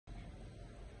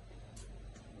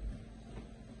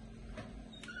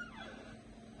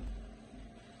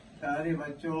प्यारे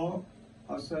बच्चों,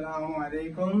 अस्सलाम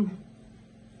वालेकुम।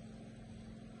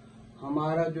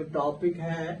 हमारा जो टॉपिक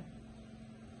है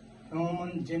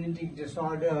ह्यूमन जेनेटिक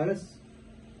डिसऑर्डर्स,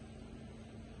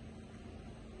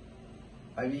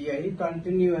 अभी यही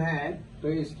कंटिन्यू है, तो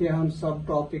इसके हम सब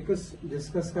टॉपिक्स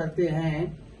डिस्कस करते हैं।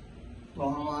 तो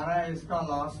हमारा इसका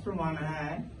लास्ट वन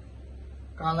है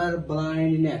कलर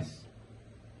ब्लाइंडनेस।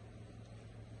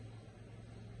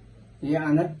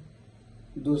 ये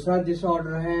दूसरा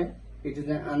डिसऑर्डर है। It is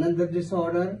another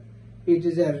disorder. It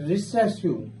is a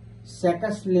recessive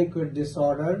sex-linked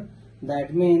disorder.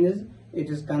 That means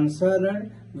it is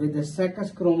concerned with the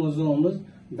sex chromosomes.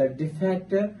 The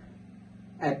defect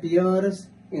appears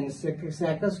in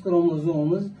sex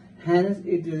chromosomes. Hence,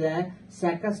 it is a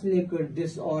sex-linked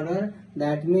disorder.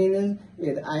 That means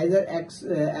it either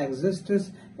exists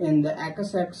in the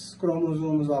XX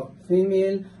chromosomes of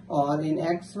female or in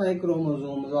XY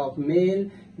chromosomes of male.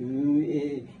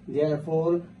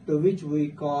 Therefore, to which we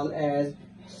call as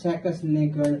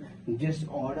sex-linked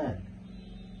disorder.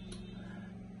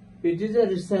 It is a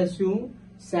recessive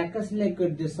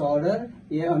sex-linked disorder.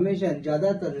 ये हमेशा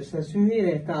ज्यादातर recessive ही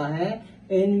रहता है.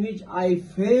 In which eye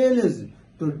fails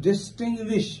to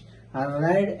distinguish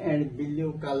red and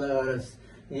blue colors.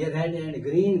 ये red and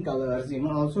green colours,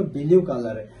 even also blue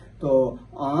colour. तो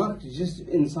आंख जिस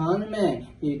इंसान में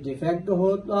ये डिफेक्ट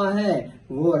होता है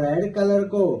वो रेड कलर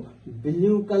को,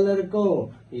 ब्लू कलर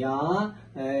को या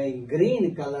ग्रीन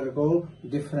कलर को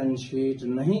डिफरेंशिएट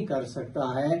नहीं कर सकता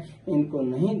है, इनको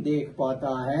नहीं देख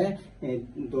पाता है।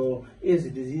 तो इस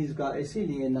डिजीज का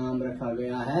इसीलिए नाम रखा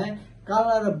गया है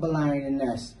colour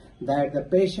blindness. That the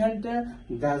patient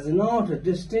does not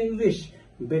distinguish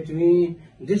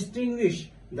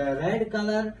the red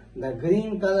color, the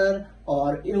green color, or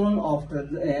even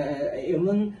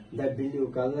the blue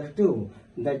color too.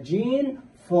 The gene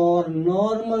for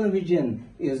normal vision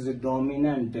is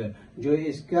dominant. जो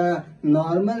इसका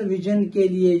नॉर्मल विजन के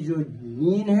लिए जो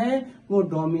जीन है वो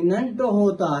डोमिनेंट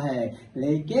होता है,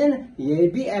 लेकिन ये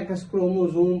भी एक्स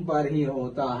क्रोमोसोम पर ही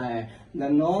होता है। The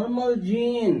normal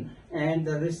gene and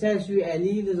the recessive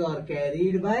alleles are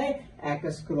carried by X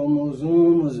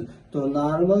chromosomes. तो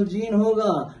नॉर्मल जीन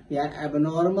होगा या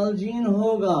एबनॉर्मल जीन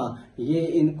होगा, ये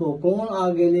इनको कौन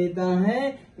आगे लेता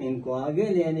है? इनको आगे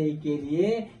लेने के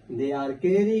लिए they are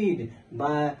carried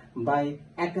bye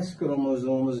x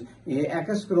chromosomes. ये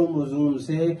एक्स क्रोमोसोम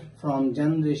से फ्रॉम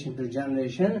जनरेशन टू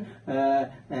जनरेशन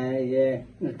ये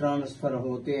ट्रांसफर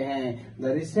होते हैं। The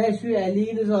recessive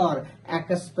alleles are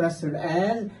expressed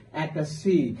as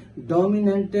XC।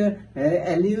 Dominant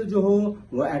allele जो हो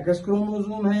वो एक्स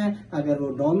क्रोमोसोम है, अगर वो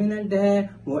डोमिनेंट है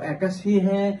वो एक्स ही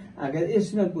है। अगर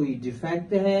इसमें कोई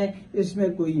डिफेक्ट है,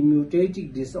 इसमें कोई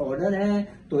म्यूटेटिक डिसऑर्डर है,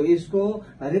 तो इसको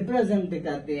रिप्रेजेंट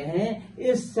करते हैं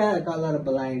इस कलर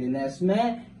ब्लाइंडनेस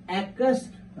में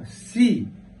XC।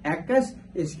 एक्स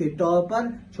इसके टॉप पर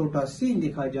छोटा सी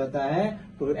लिखा जाता है,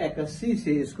 तो XC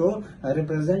से इसको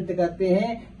रिप्रेजेंट करते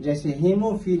हैं। जैसे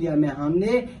हीमोफीलिया में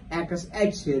हमने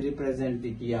XH से रिप्रेजेंट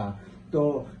किया। तो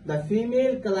द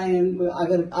फीमेल क्लाइंट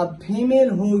अगर अब फीमेल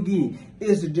होगी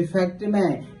इस डिफेक्ट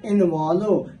में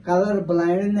इन्वॉल्व, कलर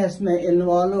ब्लाइंडनेस में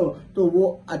इन्वॉल्व, तो वो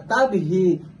तब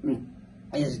ही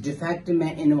इस डिफेक्ट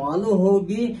में इन्वॉल्व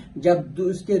होगी जब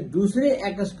उसके दूसरे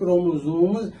x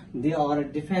chromosomes they are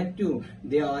defective,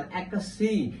 they are XC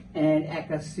and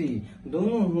XC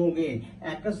दोनों होंगे।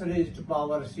 X raised to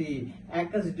power C,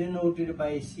 x denoted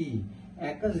by C,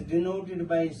 x denoted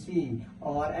by C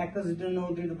और एक्स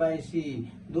डिनोटेड बाय C,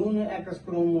 दोनों एक्स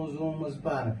क्रोमोसोम्स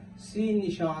पर C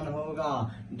निशान होगा,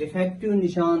 डिफेक्टिव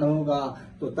निशान होगा।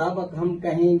 तो तब हम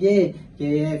कहेंगे कि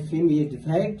ये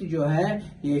डिफेक्ट जो है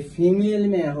ये फीमेल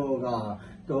में होगा।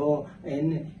 तो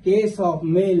इन केस ऑफ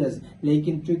मेल्स,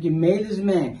 लेकिन चूंकि मेल्स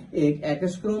में एक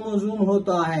एक्स क्रोमोसोम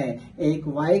होता है, एक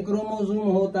वाई क्रोमोसोम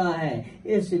होता है,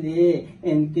 इसलिए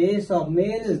in case of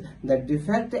males the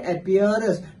defect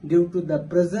appears due to the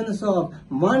presence of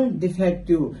one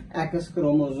defective x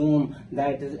chromosome,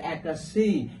 that is XC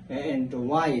into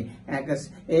Y. X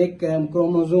एक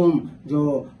क्रोमोसोम जो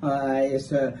इस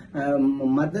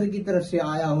मदर की तरफ से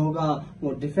आया होगा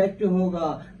वो डिफेक्टिव होगा,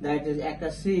 दैट इज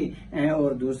XC,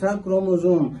 और दूसरा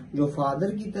क्रोमोसोम जो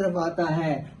फादर की तरफ आता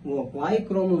है वो वाई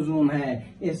क्रोमोसोम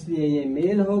है, इसलिए ये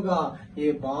मेल होगा,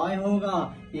 ये बॉय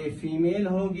होगा, ये फीमेल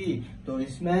होगी। तो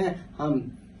इसमें हम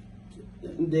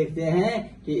देखते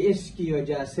हैं कि इसकी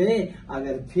वजह से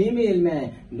अगर फीमेल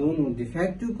में दोनों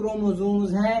डिफेक्टिव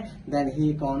क्रोमोसोम्स हैं, then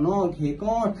he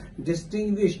can't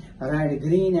distinguish red,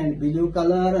 green and blue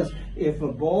colors. If a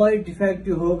boy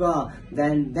defective होगा,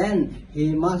 then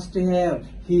he must have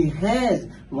he has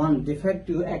one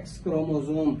defective X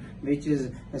chromosome which is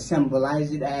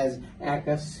symbolized as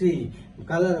ACAC.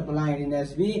 Colour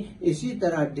blindness भी इसी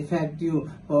तरह defective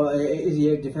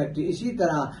इसी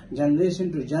तरह generation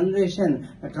to generation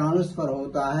transfer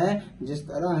होता है जिस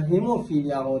तरह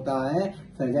हीमोफीलिया होता है,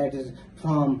 that is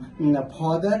from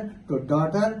father to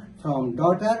daughter, from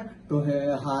daughter to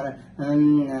her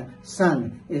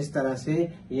सन। इस तरह से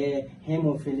ये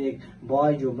हेमोफिलिक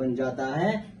बॉय जो बन जाता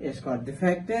है इसका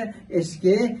डिफेक्ट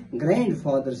इसके ग्रैंड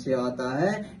फादर से आता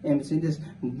है।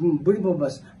 बुढ़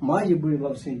बब्बस माजि बुढ़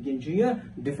बब सह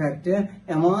डिफेक्ट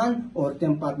इमान और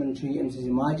तम पत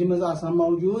माजि मज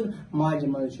मौजूद, माजि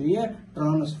मज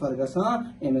ट्रांसफर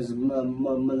गमिस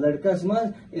लड़कस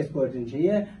मज। इस पे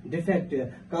डिफेक्ट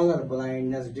कलर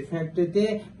ब्लाइंडनेस डिफेक्ट ते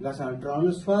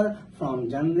transfer from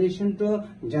generation to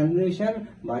generation,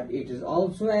 but it is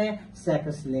also a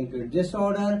sex-linked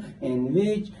disorder in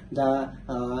which the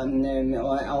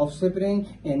offspring,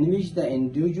 in which the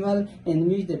individual, in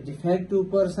which the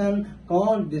defective person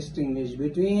can't distinguish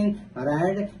between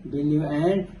red, blue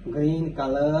and green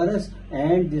colors,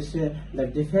 and this the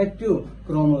defective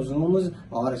chromosomes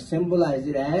are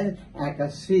symbolized as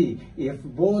ACAC. If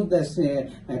both the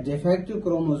defective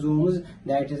chromosomes,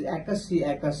 that is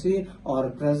ACAC are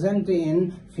present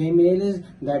in females,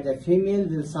 that the female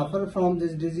will suffer from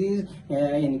this disease.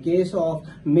 In case of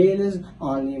males,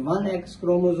 only one X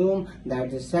chromosome,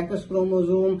 that is sex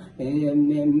chromosome,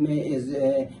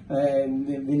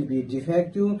 will be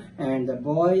defective, and the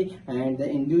boy and the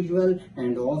individual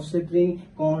and offspring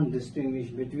can't distinguish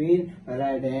between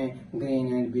red and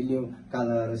green and blue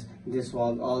colors. This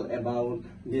was all about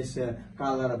this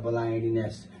color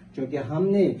blindness. क्योंकि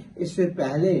हमने इससे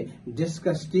पहले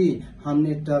discuss की,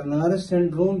 हमने Turner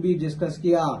syndrome भी discuss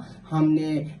किया,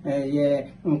 हमने ये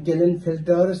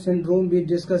क्लिनेफेल्टर सिंड्रोम भी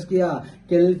डिस्कस किया।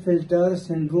 क्लिनेफेल्टर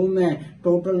सिंड्रोम में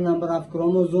total number of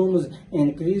chromosomes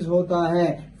increase होता है,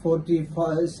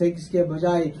 46 के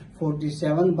बजाय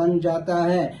 47 बन जाता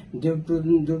है due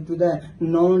to the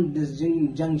non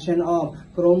disjunction of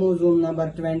chromosome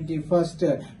number 21st,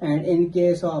 and in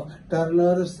case of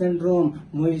Turner syndrome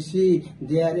we C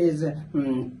there is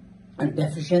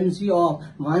deficiency of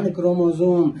one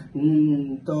chromosome,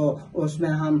 तो उसमें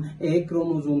हम एक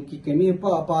क्रोमोसोम की कमी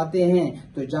पाते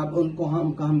हैं। तो जब उनको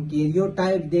हम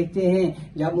कैरियोटाइप देखते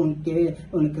हैं, जब उन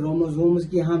क्रोमोसोम्स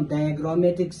की हम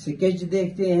डायग्रामेटिक स्केच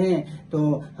देखते हैं, तो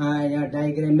या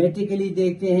डायग्रामेटिकली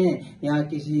देखते हैं या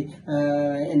किसी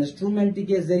इंस्ट्रूमेंट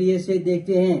के जरिए से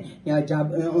देखते हैं, या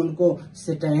जब उनको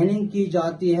स्टैनिंग की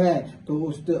जाती है तो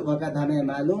उस वक्त हमें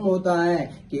मालूम होता है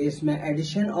कि इसमें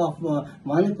एडिशन ऑफ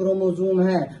वन क्रोमोसोम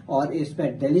है और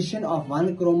इसमें डिलीशन ऑफ वन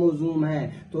क्रोमोसोम है।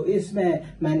 तो इसमें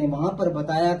मैंने वहां पर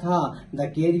बताया था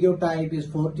the karyotype is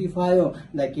 45,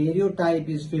 the karyotype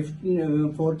is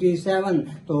 47।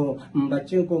 तो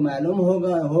बच्चों को मालूम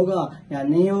होगा या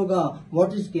नहीं होगा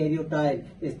व्हाट इज कैरियोटाइप,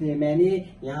 इसलिए मैंने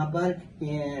यहाँ पर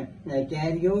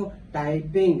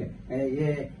कैरियोटाइपिंग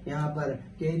ये यहाँ पर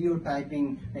कैरियोटाइपिंग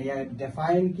या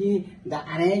डिफाइन की, the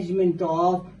arrangement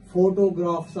of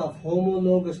photographs of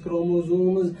homologous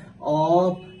chromosomes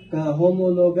of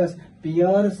homologous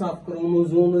pairs of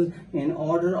chromosomes in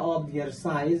order of their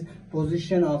size,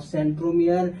 position of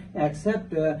centromere, except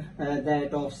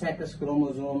that of sex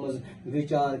chromosomes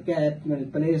which are kept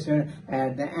placed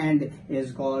at the end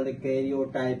is called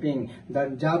karyotyping.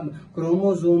 जब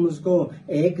chromosomes को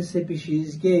एक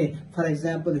species के, for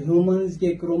example humans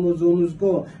के chromosomes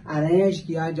को arrange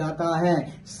किया जाता है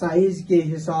size के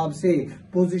हिसाब से,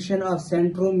 पोजीशन ऑफ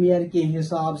सेंट्रोमियर के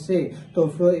हिसाब से, तो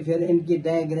फिर इनकी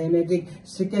डायग्रामेटिक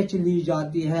स्केच ली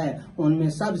जाती है। उनमें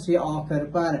सबसे आखिर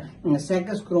पर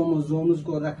सेक्स क्रोमोसोम्स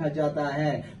को रखा जाता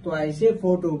है। तो ऐसे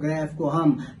फोटोग्राफ को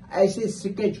हम, ऐसे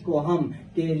स्केच को हम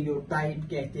कैरियोटाइप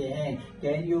कहते हैं।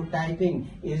 Karyotyping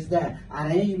is the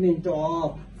arrangement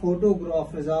of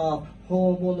photographs of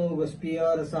homologous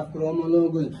pairs of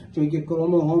chromosomes. क्योंकि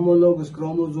homologous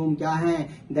chromosome क्या है?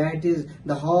 That is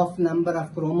the half number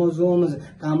of chromosomes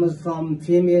comes from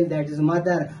female, that is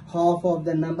mother. Half of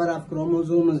the number of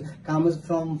chromosomes comes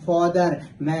from father.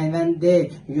 When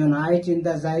they unite in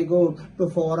the zygote to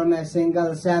form a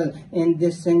single cell, in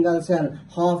this single cell,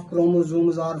 half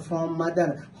chromosomes are from mother,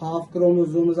 half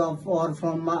chromosomes are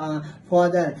from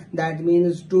father. That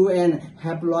means 2n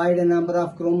haploid number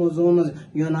of chromosomes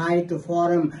unite to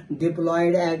form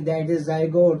diploid egg, that is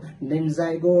zygote. Then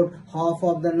zygote, half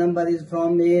of the number is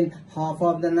from male, half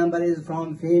of the number is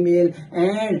from female,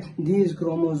 and these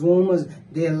chromosomes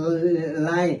they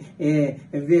lie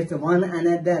with one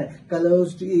another,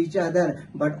 close to each other,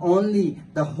 but only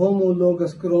the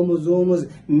homologous chromosomes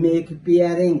make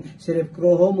pairing. सिर्फ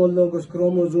homologous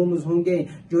chromosomes chromosomes होंगे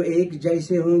जो एक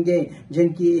जैसे होंगे,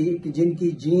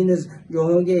 जिनकी jeans जो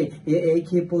होंगे ये एक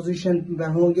ही पोजीशन पर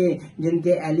होंगे, जिनके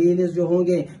एलील्स जो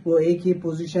होंगे वो एक ही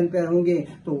पोजीशन पर होंगे,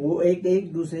 तो वो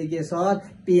एक दूसरे के साथ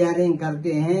पेयरिंग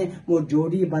करते हैं, वो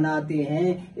जोड़ी बनाते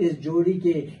हैं। इस जोड़ी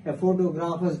के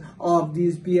फोटोग्राफर्स ऑफ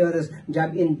दीज पेयर्स,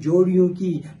 जब इन जोड़ियों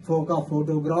की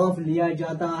फोटोग्राफ लिया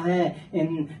जाता है,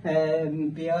 इन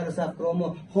pairs of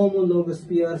homologous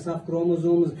pairs of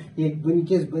chromosomes, ये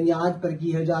किस बुनियाद पर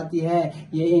की जाती है,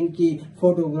 ये इनकी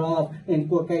फोटोग्राफ,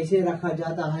 इनको कैसे रखा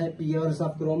जाता है pairs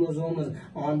of chromosomes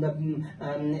on the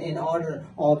in order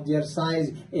of their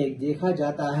size, एक देखा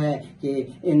जाता है कि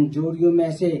इन जोड़ियों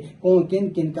में से किन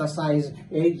किन का साइज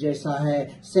एक जैसा है।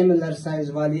 सिमिलर साइज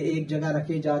वाले एक जगह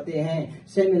रखे जाते हैं,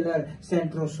 सिमिलर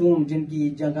सेंट्रोसोम जिनकी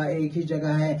जगह एक ही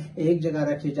जगह है एक जगह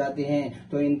रखे जाते हैं।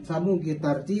 तो इन सबों की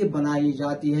तरतीब बनाई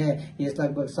जाती है, ये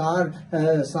लगभग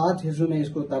 7 हिस्सों में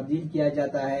इसको तब्दील किया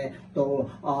जाता है। तो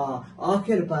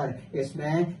आखिर पर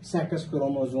इसमें सेक्स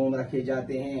क्रोमोसोम रखे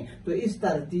जाते हैं। तो इस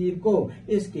तरतीब को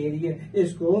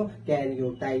इसको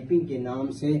कैरियोटाइपिंग के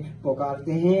नाम से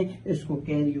पुकारते हैं, इसको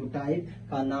कैरियोटाइप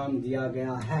का नाम दिया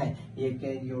गया है। ये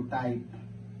कैरियोटाइप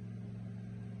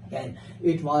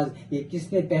ये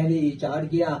किसने पहले इजाद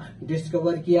किया,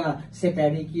 डिस्कवर किया,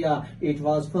 स्टडी किया? इट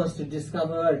वाज फर्स्ट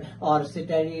डिस्कवर्ड और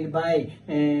स्टडीड बाय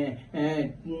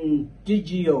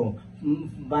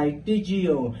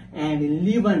टीजियो एंड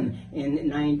लीवन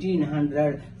इन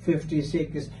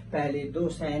 1956। पहले 2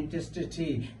 साइंटिस्ट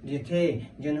थे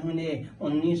जिन्होंने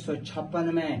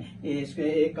 1956 में,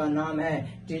 एक का नाम है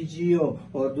टीजियो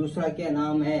और दूसरा क्या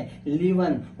नाम है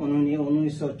लीवन, उन्होंने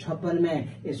 1956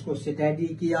 में इसको स्टडी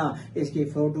किया, इसकी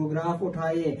फोटोग्राफ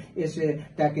उठाए, इस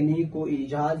टेक्निक को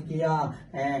इजाद किया।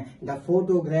 द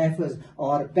फोटोग्राफ्स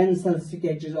और पेंसिल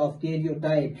स्केचेस ऑफ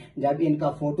कैरियोटाइप, जब इनका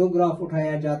फोटोग्राफ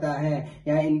उठाया जाता है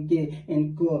या इनके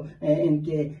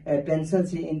पेंसिल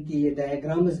से इनकी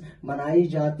डायग्राम्स बनाई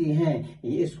जाती हैं,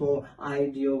 इसको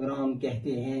आइडियोग्राम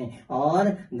कहते हैं। और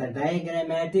the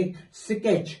diagrammatic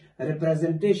sketch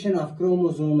representation of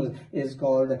chromosomes is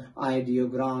called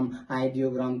ideogram.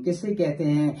 Ideogram किसे कहते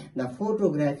हैं? The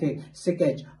photographic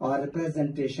sketch or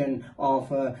representation of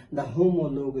the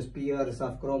homologous pairs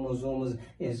of chromosomes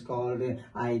is called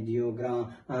ideogram.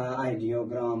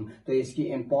 Ideogram. तो इसकी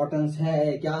इम्पोर्टेंस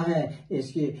है क्या है?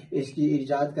 इसकी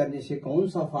इजाद करने से कौन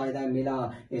सा फायदा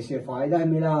मिला? इससे फायदा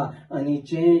मिला, any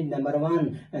change, number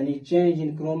 1, any change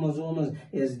in chromosomes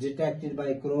is detected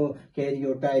by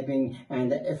karyotyping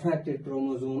and the affected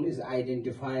chromosome is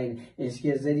identified.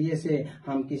 इसके जरिए से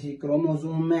हम किसी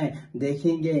क्रोमोसोम में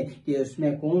देखेंगे कि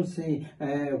उसमें कौन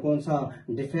सा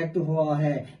डिफेक्ट हुआ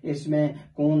है, इसमें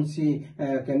कौन सी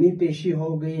कमी पेशी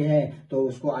हो गई है, तो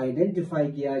उसको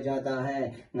आइडेंटिफाई किया जाता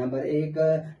है। नंबर 1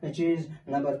 चीज।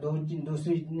 नंबर 2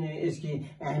 दूसरी इसकी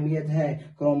अहमियत है,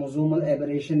 chromosomal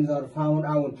aberration are found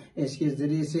out. इसके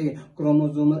जरिए से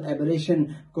क्रोमोसोमल एबरेशन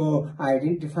को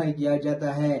आइडेंटिफाई किया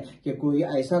जाता है कि कोई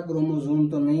ऐसा क्रोमोसोम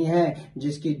तो नहीं है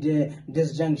जिसकी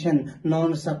डिसजंक्शन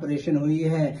नॉन सेपरेशन हुई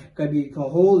है। कभी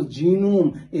whole genome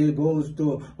goes to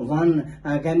one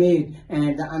gamete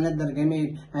and the another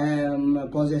gamete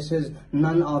possesses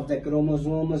none of the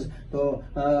chromosomes. तो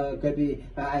कभी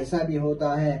ऐसा भी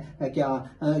होता है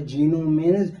क्या, genome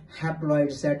means haploid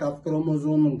set of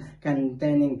chromosome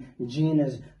containing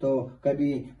jeans. तो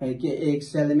कभी एक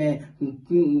सेल में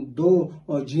 2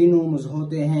 जीनोम्स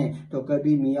होते हैं, तो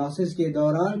कभी मियोसिस के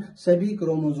दौरान सभी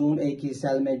क्रोमोसोम एक ही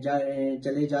सेल में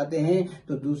चले जाते हैं,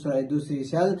 तो दूसरी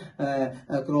सेल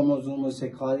क्रोमोसोम से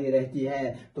खाली रहती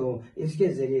है। तो इसके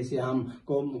जरिए से हम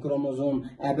chromosome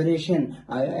aberration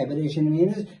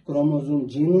means chromosome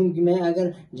genome में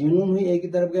अगर जीनोम ही एक ही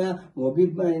तरफ गया वो भी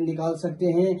निकाल सकते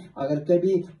हैं। अगर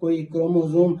कभी कोई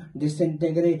क्रोमोसोम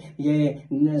डिसइंटेग्रेट ये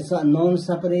नॉन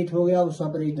सेपरेट हो गया, वो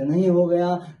सेपरेट नहीं हो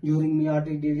गया ड्यूरिंग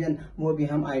मियोटिक डिवीजन, वो भी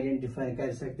हम आइडेंटिफाई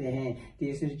कर सकते हैं।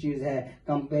 तीसरी चीज है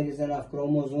comparison of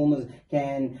chromosomes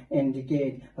can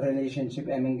indicate relationship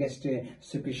amongst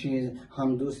species.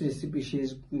 हम दूसरे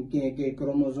स्पीशीज के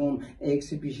क्रोमोसोम, एक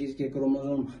स्पीशीज के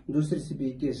क्रोमोसोम दूसरी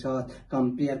स्पीशीज के साथ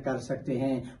कंपेयर कर सकते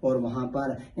हैं और वहां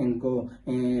पर इनको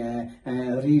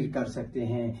रीड कर सकते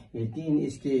हैं। ये 3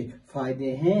 इसके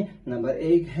फायदे हैं। नंबर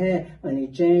 1 है any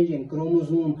change in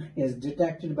chromosome is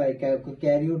detected by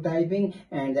karyotyping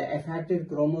and the affected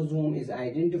chromosome is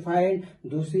identified.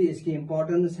 दूसरी इसकी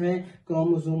इंपॉर्टेंस है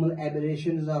chromosomal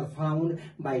aberrations are found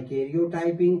by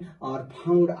karyotyping or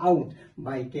found out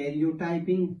by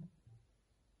karyotyping.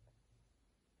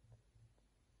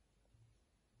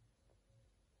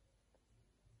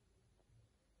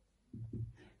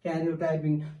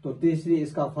 Karyotyping. तो तीसरी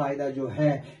इसका फायदा जो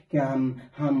है कि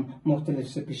हम मुख्तलिफ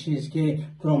स्पीशीज के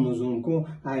क्रोमोसोम को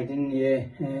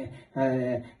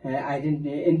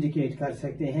इंडिकेट कर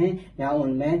सकते हैं या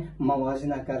उनमें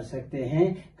मवाजना कर सकते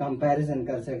हैं, कंपैरिजन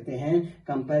कर सकते हैं।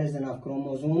 Comparison of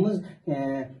chromosomes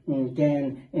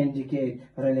can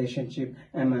indicate relationship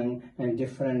among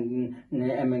different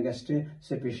amongst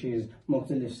species,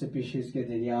 मुख्तलिफ स्पीशीज के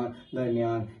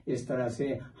दरमियान। इस तरह से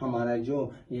हमारा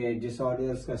जो ये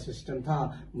डिसऑर्डर्स का सिस्टम था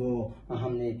वो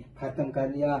हमने खत्म कर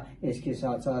लिया। इसके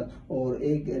साथ साथ और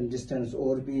एक डिस्टेंस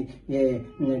और भी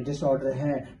ये डिसऑर्डर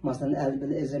है, मसलन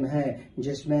एल्बिनिज्म है,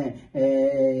 जिसमें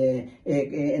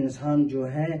एक इंसान जो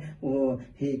है वो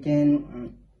he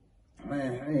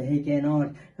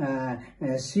cannot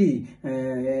see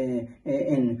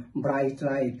in bright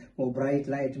light, वो ब्राइट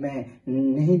लाइट में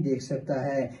नहीं देख सकता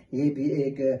है। ये भी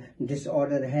एक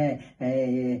डिसऑर्डर है,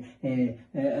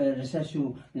 रिसेसिव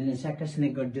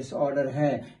डिसऑर्डर है।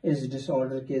 इस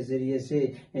डिसऑर्डर के जरिए से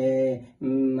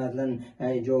मतलब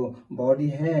जो बॉडी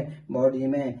है, बॉडी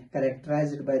में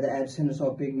characterised by the absence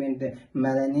of pigment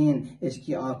melanin,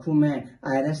 इसकी आंखों में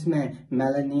आयरस में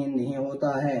मेलानिन नहीं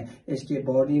होता है, इसकी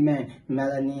बॉडी में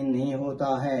मेलानिन नहीं होता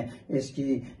है,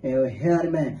 इसकी हेयर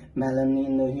में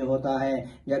मेलानिन नहीं होता है।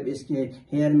 जब इसके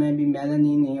हेयर में भी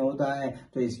मेलानिन नहीं होता है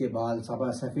तो इसके बाल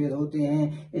सफेद होते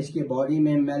हैं। इसकी बॉडी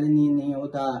में मेलानिन नहीं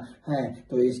होता है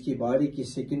तो इसकी बॉडी की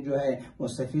स्किन जो है वो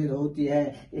सफेद होती है।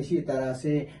 इसी तरह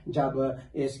से जब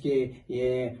इसके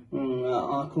ये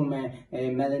आंखों में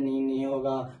मेलानिन नहीं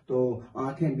होगा तो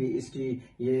आंखें भी इसकी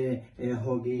ये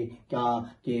होगी क्या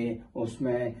कि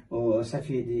उसमें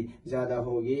सफेदी ज्यादा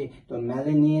होगी। तो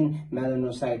मेलानिन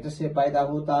मेलानोसाइट्स से पैदा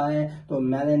होता है। तो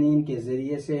मेलानिन के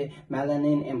जरिए से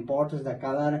melanin imports the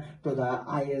colour to the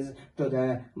eyes, to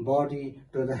the body,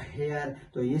 to the hair.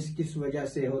 तो इस किस वजह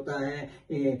से होता है?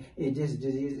 This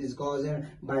disease is caused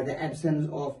by the absence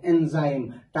of enzyme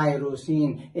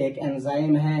tyrosine. एक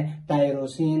एंजाइम है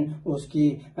टायरोसिन, उसकी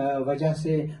वजह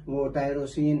से वो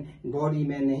टायरोसिन बॉडी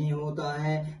में नहीं होता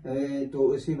है।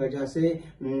 तो इसी वजह से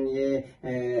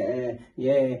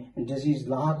ये डिजीज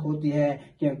लाक होती है,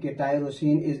 क्योंकि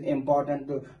tyrosine is important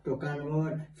to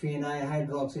convert phenyl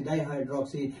hydroxy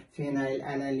dihydroxy phenyl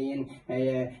aniline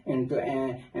into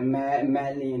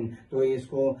मैलिन। तो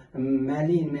इसको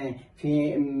मैलिन में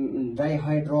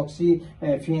डाइहाइड्रोक्सी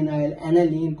फिनाइल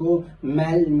एनालिन को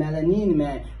मेलानिन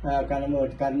में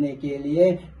कन्वर्ट करने के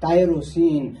लिए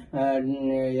टायरोसिन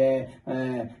ये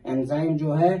एंजाइम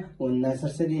जो है वो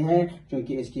नेसेसरी है,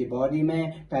 क्योंकि इसकी बॉडी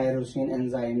में टायरोसिन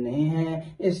एंजाइम नहीं है।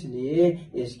 इसलिए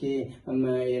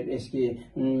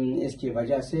इसकी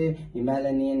वजह से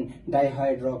melanin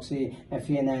dihydroxy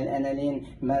phenyl aniline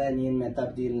melanin में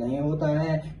तब्दील नहीं होता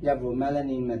है। जब वो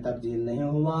मेलानिन में तब्दील नहीं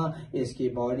हुआ, इसकी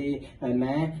बॉडी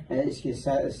में, इसकी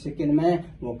स्किन में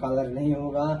वो कलर नहीं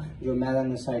होगा जो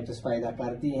मेलानोसाइट्स पैदा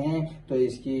करती हैं। तो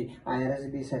इसकी आयरस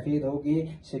भी सफेद होगी,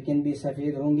 स्किन भी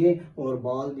सफेद होंगे और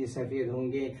बाल भी सफेद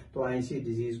होंगे। तो ऐसी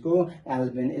डिजीज को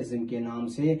एल्बिनिज्म के नाम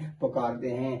से पुकारते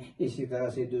हैं। इसी तरह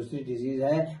से दूसरी डिजीज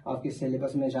है, आपके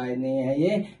सिलेबस में शायद नहीं है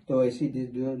ये, तो ऐसी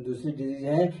दूसरी डिजीज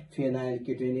है फिनाइल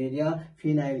कीटोनेरिया।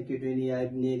 फिनाइल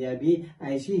कीटोनेरिया भी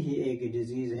ऐसी ही एक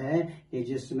डिजीज है कि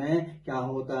जिसमें क्या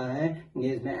होता है,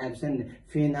 इसमें absent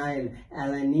phenyl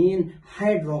alanine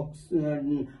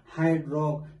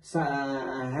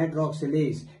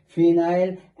hydroxylase,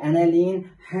 phenyl aniline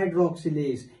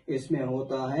hydroxylase इसमें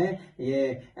होता है, ये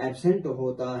एब्सेंट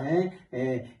होता है।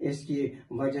 इसकी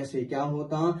वजह से क्या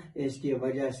होता, इसकी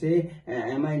वजह से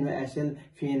amino acid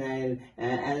phenyl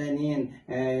alanine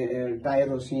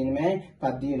tyrosine में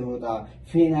तब्दील होता।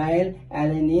 फिनाइल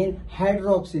एलानिन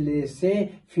हाइड्रोक्सिलेज से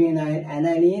फिनाइल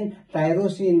एनालिन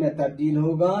टायरोसिन में तब्दील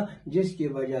होगा, जिसकी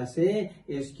वजह से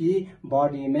इसकी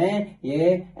बॉडी में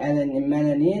ये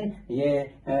मेलानिन ये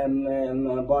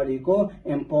बॉडी को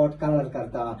इंपोर्ट कलर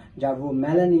करता। जब वो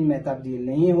मेलानिन में तब्दील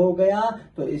नहीं हो गया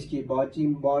तो इसकी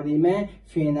बॉडी में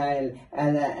फिनाइल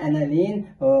एनालिन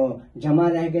जमा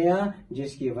रह गया,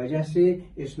 जिसकी वजह से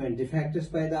इसमें डिफेक्ट्स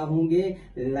पैदा होंगे,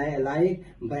 like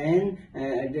brain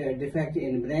defect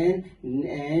in brain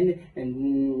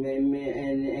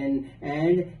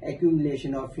and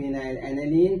accumulation of phenyl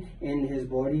aniline in his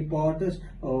body parts.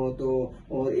 तो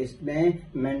और इसमें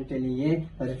मेंटली ये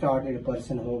रिटार्डेड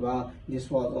पर्सन होगा।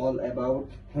 This was all about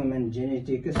human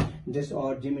genetics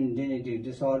genetic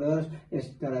disorders. इस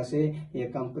तरह से ये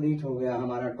कंप्लीट हो गया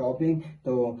हमारा टॉपिक।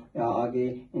 तो आगे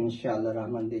इंशाअल्लाह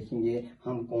रहमान देखेंगे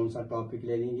हम कौन सा टॉपिक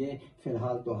ले लेंगे।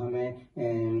 फिलहाल तो हमें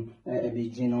अभी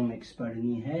जीनोमिक्स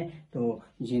पढ़नी है, तो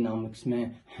जीनोमिक्स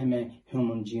में हमें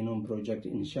ह्यूमन जीनोम प्रोजेक्ट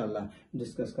इंशाअल्लाह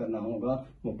डिस्कस करना होगा,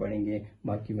 वो पढ़ेंगे।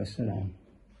 बाकी वस्सलाम।